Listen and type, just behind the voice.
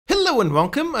Hello and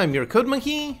welcome, I'm your Code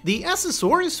Monkey. The Asset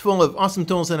Store is full of awesome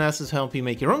tools and assets to help you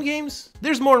make your own games.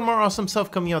 There's more and more awesome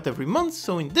stuff coming out every month,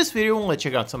 so in this video let's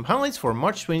check out some highlights for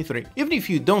March 23. Even if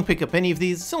you don't pick up any of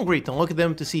these, it's still great to look at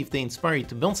them to see if they inspire you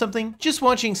to build something. Just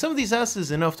watching some of these assets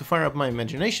is enough to fire up my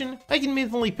imagination. I can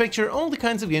immediately picture all the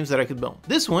kinds of games that I could build.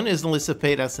 This one is the list of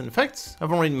paid assets and effects.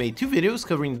 I've already made 2 videos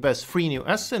covering the best free new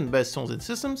assets and best tools and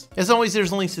systems. As always,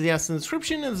 there's links to the assets in the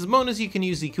description, and as a bonus you can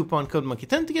use the coupon code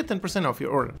monkey10 to get 10% off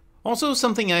your order. Also,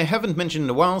 something I haven't mentioned in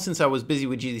a while since I was busy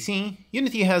with GDC,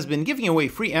 Unity has been giving away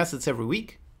free assets every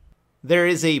week. There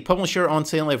is a publisher on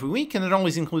sale every week, and it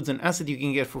always includes an asset you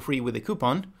can get for free with a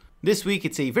coupon. This week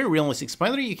it's a very realistic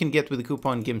spider you can get with the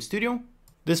coupon Game Studio.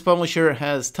 This publisher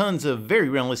has tons of very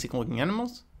realistic looking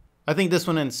animals. I think this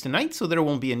one ends tonight, so there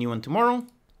won't be a new one tomorrow.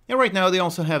 And right now they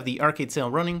also have the arcade sale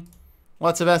running.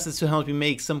 Lots of assets to help you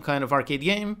make some kind of arcade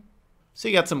game. So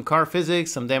you got some car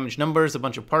physics, some damage numbers, a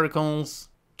bunch of particles,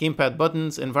 gamepad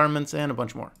buttons, environments, and a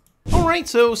bunch more. Alright,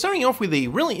 so starting off with a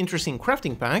really interesting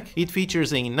crafting pack. It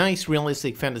features a nice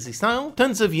realistic fantasy style,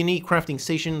 tons of unique crafting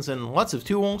stations, and lots of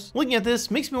tools. Looking at this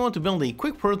makes me want to build a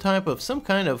quick prototype of some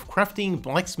kind of crafting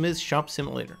blacksmith shop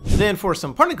simulator. Then for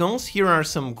some particles, here are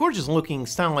some gorgeous looking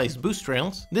stylized boost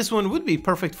trails. This one would be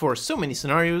perfect for so many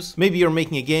scenarios. Maybe you're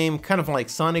making a game kind of like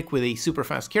Sonic with a super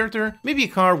fast character, maybe a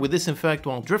car with this effect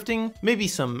while drifting, maybe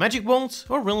some magic bolts,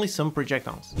 or really some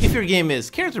projectiles. If your game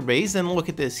is character based, then look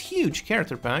at this huge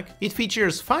character pack. It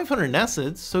features 500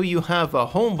 assets, so you have a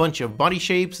whole bunch of body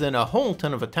shapes and a whole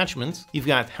ton of attachments. You've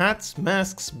got hats,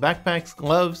 masks, backpacks,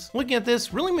 gloves. Looking at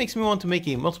this really makes me want to make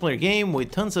a multiplayer game with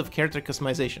tons of character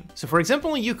customization. So for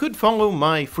example, you could follow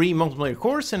my free multiplayer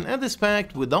course and add this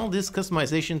pack with all this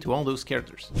customization to all those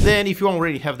characters. Then if you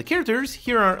already have the characters,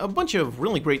 here are a bunch of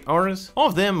really great auras. All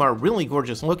of them are really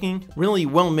gorgeous looking, really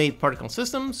well made particle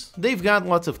systems. They've got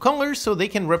lots of colors so they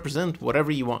can represent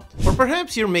whatever you want. Or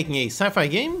perhaps you're making a sci-fi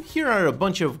game. Here are a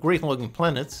bunch of great looking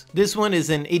planets. This one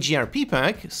is an AGRP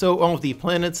pack, so all of the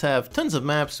planets have tons of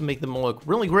maps to make them look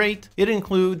really great. It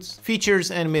includes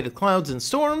features animated clouds and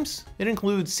storms. It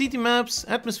includes city maps,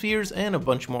 atmospheres, and a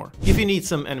bunch more. If you need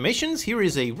some animations, here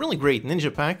is a really great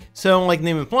ninja pack. So like the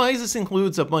name implies, this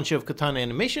includes a bunch of katana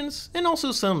animations and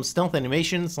also some stealth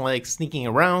animations like sneaking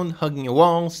around, hugging a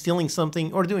wall, stealing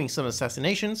something, or doing some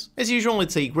assassinations. As usual,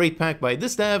 it's a great pack by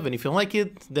this dev, and if you like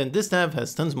it, then this dev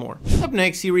has tons more. Up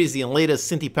next, here is the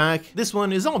latest Cinti pack. This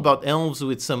one is all about elves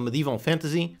with some medieval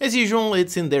fantasy. As usual,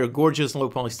 it's in their gorgeous low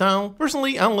poly style.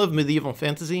 Personally, I love medieval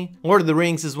fantasy. Lord of the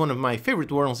Rings is one of my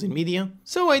favorite worlds in media,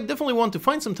 so I definitely want to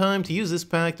find some time to use this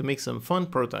pack to make some fun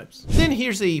prototypes. Then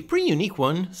here's a pretty unique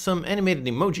one, some animated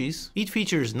emojis. Each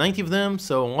features 90 of them,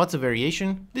 so lots of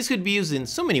variation. This could be used in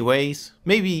so many ways.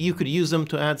 Maybe you could use them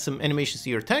to add some animations to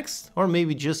your text, or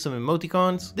maybe just some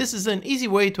emoticons. This is an easy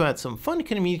way to add some fun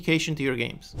communication to your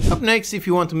games. Up next, if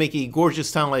you want to make a gorgeous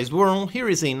stylized world, here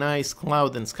is a nice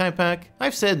cloud and sky pack.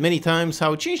 I've said many times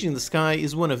how changing the sky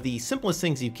is one of the simplest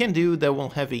things you can do that will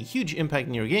have a huge impact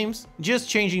in your games. Just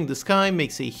changing the sky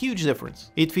makes a huge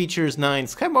difference. It features 9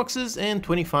 skyboxes and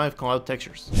 25 cloud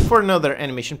textures. For another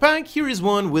animation pack, here is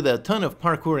one with a ton of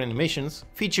parkour animations.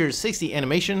 Features 60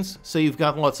 animations, so you've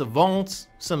got lots of vaults,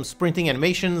 some sprinting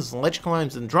animations, ledge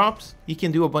climbs and drops. You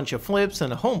can do a bunch of flips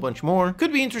and a whole bunch more.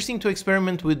 Could be interesting to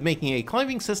experiment with making a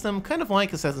climbing system kind of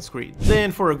like Assassin's Creed.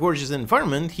 Then for a gorgeous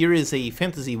environment, here is a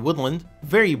fantasy woodland.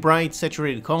 Very bright,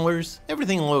 saturated colors.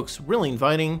 Everything looks really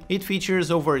inviting. It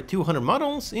features over 200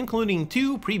 models, including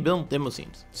 2 pre-built demo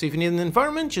scenes. So if you need an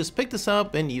environment, just pick this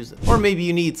up and use it. Or maybe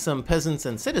you need some peasants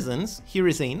and citizens. Here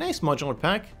is a nice modular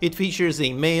pack. It features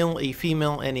a male, a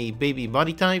female, and a baby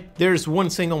body type. There's one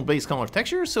single base color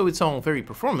texture, so it's all very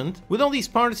performant. With all these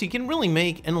parts, you can really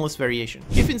make endless variation.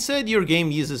 If instead your game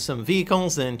uses some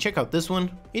vehicles, then check out this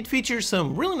one. It features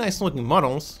some really nice looking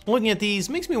models. Looking at these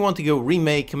makes me want to go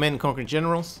remake Command & Conquer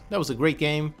Generals. That was a great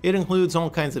game. It includes all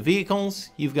kinds of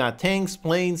vehicles. You've got tanks,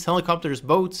 planes, helicopters,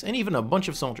 boats, and even a bunch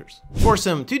of soldiers. For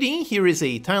some 2D, here is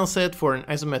a tile set for an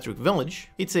isometric village.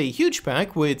 It's a huge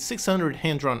pack with 600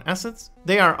 hand-drawn assets.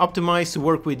 They are optimized to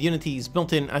work with Unity's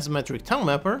built-in isometric tile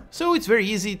mapper, so it's very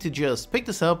easy to just pick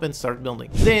this up and start building.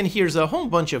 Then here's a whole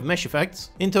bunch of mesh effects.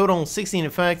 In total, 16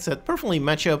 effects that perfectly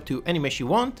match up to any mesh you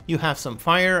want. You have some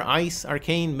fire, ice,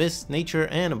 arcane, mist, nature,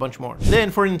 and a bunch more.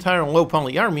 Then for an entire low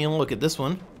poly army, look at this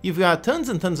one. You've got tons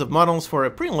and tons of models for a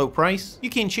pretty low price.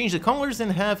 You can change the colors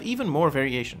and have even more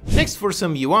variation. Next, for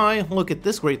some UI, look at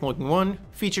this great looking one.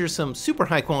 Features some super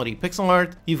high quality pixel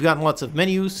art. You've got lots of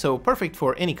menus, so perfect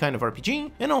for any kind of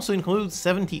RPG, and also includes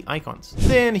 70 icons.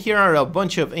 Then here are a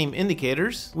bunch of aim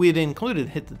indicators. We'd included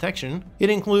hit detection.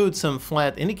 It includes some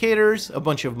flat indicators, a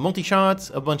bunch of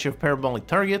multi-shots, a bunch of parabolic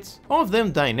targets, all of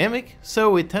them dynamic,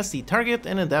 so it tests the target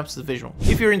and adapts the visual.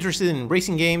 If you're interested in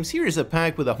racing games, here is a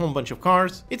pack with a whole bunch of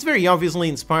cars. It's very obviously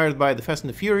inspired by the Fast and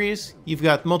the Furious. You've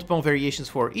got multiple variations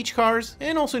for each cars,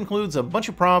 and also includes a bunch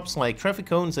of props like traffic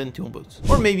cones and tool booths.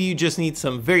 Or maybe you just need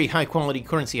some very high quality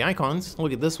currency icons.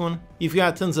 Look at this one. You've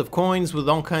got tons of coins with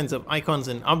all kinds of icons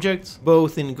and objects,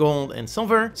 both in gold and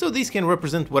silver, so these can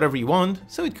represent whatever you want.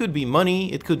 So it could be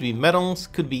money, it could be metals,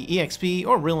 could be EXP,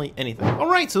 or really anything.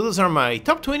 Alright, so those are my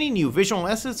top 20 new visual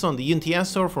assets on the Unity App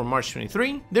Store for March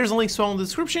 23. There's a link to all in the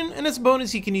description, and as a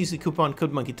bonus you can use the coupon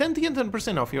code monkey10 to get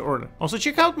 10% off your order. Also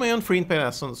check out my own free and paid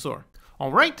assets on the store.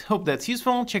 Alright, hope that's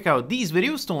useful. Check out these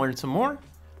videos to learn some more.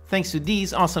 Thanks to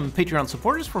these awesome Patreon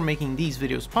supporters for making these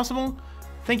videos possible.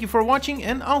 Thank you for watching,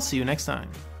 and I'll see you next time.